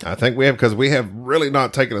successful in that. I think we have, because we have really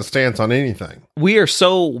not taken a stance on anything. We are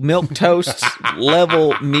so milquetoast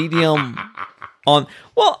level medium on.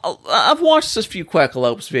 Well, I've watched a few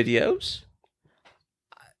Quackalope's videos.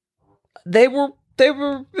 There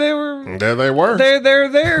they were. They're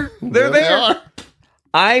there.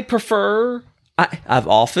 I prefer. I've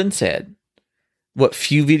often said what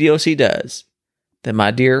few videos he does that my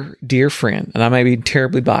dear friend, and I may be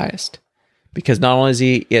terribly biased because not only is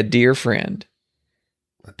he a dear friend,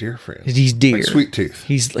 he's dear, like Sweet Tooth.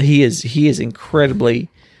 He is incredibly.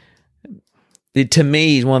 To me,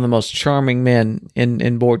 he's one of the most charming men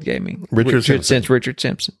in board gaming. Richard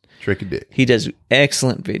Simpson. Tricky Dick. He does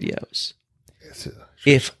excellent videos.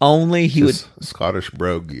 If only he would Scottish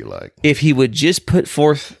brogue you like. If he would just put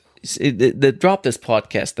forth the drop this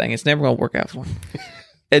podcast thing, it's never going to work out for him.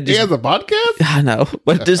 He has a podcast? I know,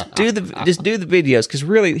 but just do the videos, because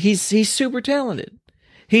really he's super talented.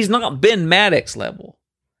 He's not Ben Maddox level,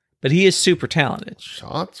 but he is super talented.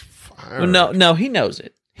 Shots fired. No, he knows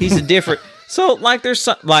it. He's a different. So like there's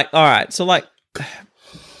some like, all right, so like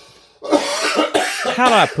how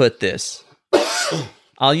do I put this?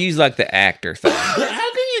 I'll use like the actor thing. How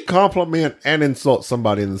can you compliment and insult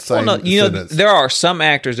somebody in the same sentence? There are some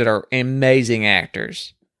actors that are amazing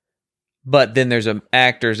actors, but then there's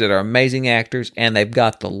actors that are amazing actors and they've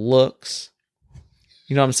got the looks.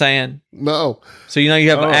 You know what I'm saying? No. So you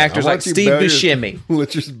have actors like Steve Buscemi.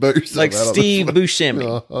 Let's just boot yourself like Steve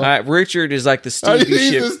Buscemi. All right, Richard is like the Steve Buscemi.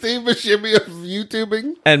 He's the Steve Buscemi of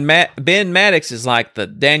YouTubing. And Ben Maddox is like the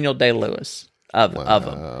Daniel Day-Lewis of them.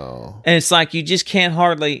 And it's like you just can't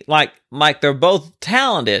hardly like they're both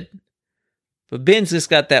talented, but Ben's just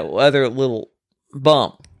got that other little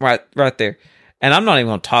bump right there. And I'm not even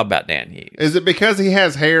going to talk about Dan Hughes. Is it because he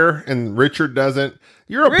has hair and Richard doesn't?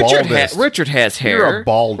 You're a baldest. Richard has hair. You're a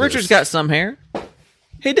baldest. Richard's got some hair.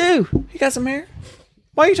 He got some hair.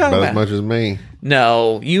 What are you talking about? As much as me.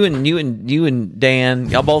 No, you and Dan,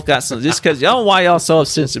 y'all both got some. Just because y'all, why y'all so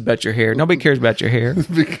obsessed about your hair? Nobody cares about your hair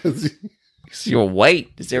because it's your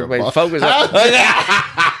weight. Does everybody focus on?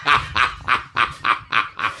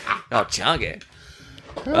 Oh, chunky.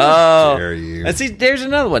 How dare you? And see, there's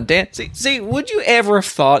another one, Dan. See, would you ever have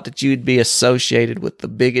thought that you'd be associated with the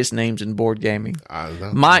biggest names in board gaming?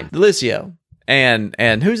 Mike Delisio and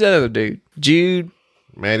who's that other dude? Jude.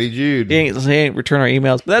 Matty Jude. He ain't return our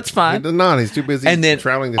emails, but that's fine. He does not. He's too busy and then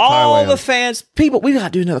traveling to all Thailand. the fans, people, we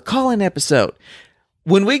got to do another call-in episode.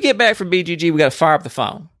 When we get back from BGG, we got to fire up the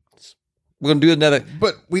phone. We're going to do another.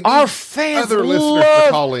 But we our fans other listeners to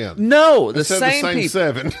call in. No, the same people.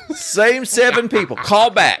 Seven. Same 7 people. Call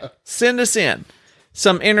back. Send us in.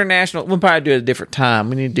 Some international. We'll probably do it at a different time.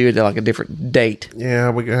 We need to do it at like a different date. Yeah,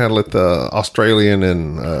 we got to let the Australian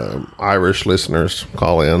and Irish listeners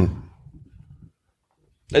call in.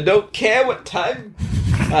 I don't care what time.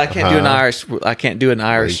 I can't do an Irish. I can't do an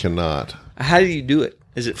Irish. You cannot. How do you do it?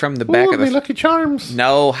 Is it from the back of the Lucky Charms?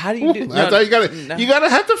 No. How do you do? No, you gotta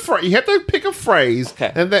have to. You have to pick a phrase,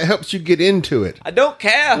 and that helps you get into it. I don't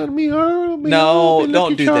care. No,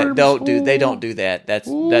 don't do that. They don't do that. That's.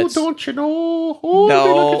 Don't you know?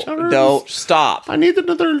 No, don't stop. I need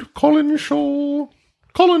another Colin show.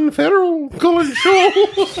 Colin Farrell. Colin show.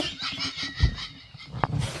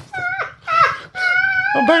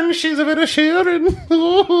 Banshees of Ed Sheeran.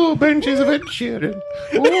 Oh, Banshees of Ed Sheeran.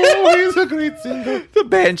 Oh, he's a great singer. The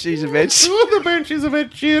Banshees of Ed Sheeran. Oh, the Banshees of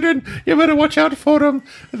Ed Sheeran. You better watch out for them.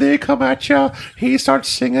 They come at you. He starts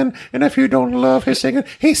singing, and if you don't love his singing,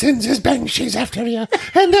 he sends his Banshees after you.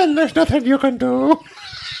 And then there's nothing you can do.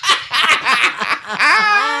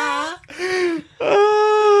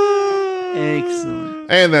 Excellent.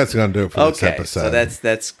 And that's going to do it for this episode. So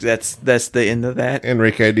that's the end of that.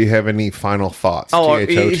 Enrique, do you have any final thoughts? Oh,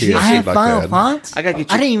 THOT. I have final thoughts? I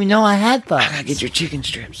didn't even know I had thoughts. I gotta get your chicken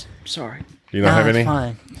strips. Sorry. You don't have any?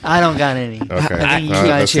 Fine. I don't got any. Okay. I think you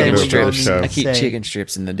guys said what you I keep chicken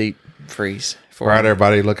strips in the deep freeze. All right,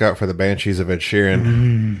 everybody, look out for the Banshees of Ed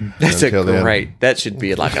Sheeran. That's great. That should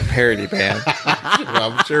be like a parody band.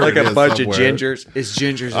 I'm sure like it a is bunch somewhere. of gingers. Is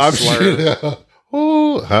gingers a slur? Sure.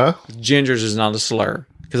 Oh, huh? Gingers is not a slur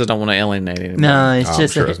because I don't want to alienate anybody. No, it's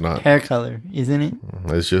just sure a it's not. hair color, isn't it?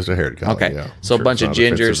 It's just a hair color. Okay, yeah. so a bunch of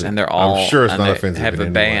gingers, and they're all. I'm sure it's and not they offensive. Have in a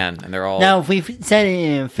any band, way. and they're all. Now, if we said it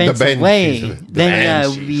in an offensive way, then it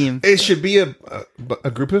would be. It should be a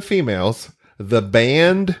group of females. The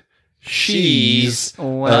band She's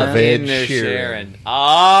of Ed Sheeran.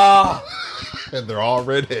 Oh, and they're all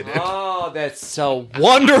redheaded. Oh, that's so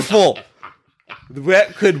wonderful.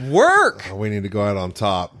 That could work. We need to go out on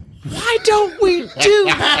top. Why don't we do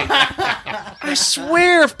that? I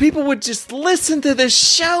swear, if people would just listen to the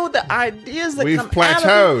show, the ideas that We've come plateaued. out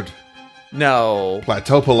of it. No.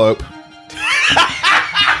 Plateaupelope.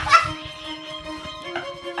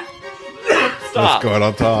 Stop. Let's go out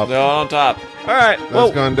on top. Go on top. All right.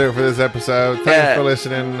 That's going to do it for this episode. Thanks for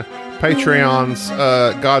listening. Patreons,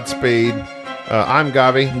 Godspeed. I'm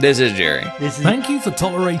Gavi. This is Jerry. Thank you for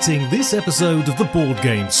tolerating this episode of the Board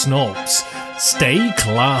Game Snobs. Stay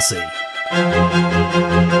classy.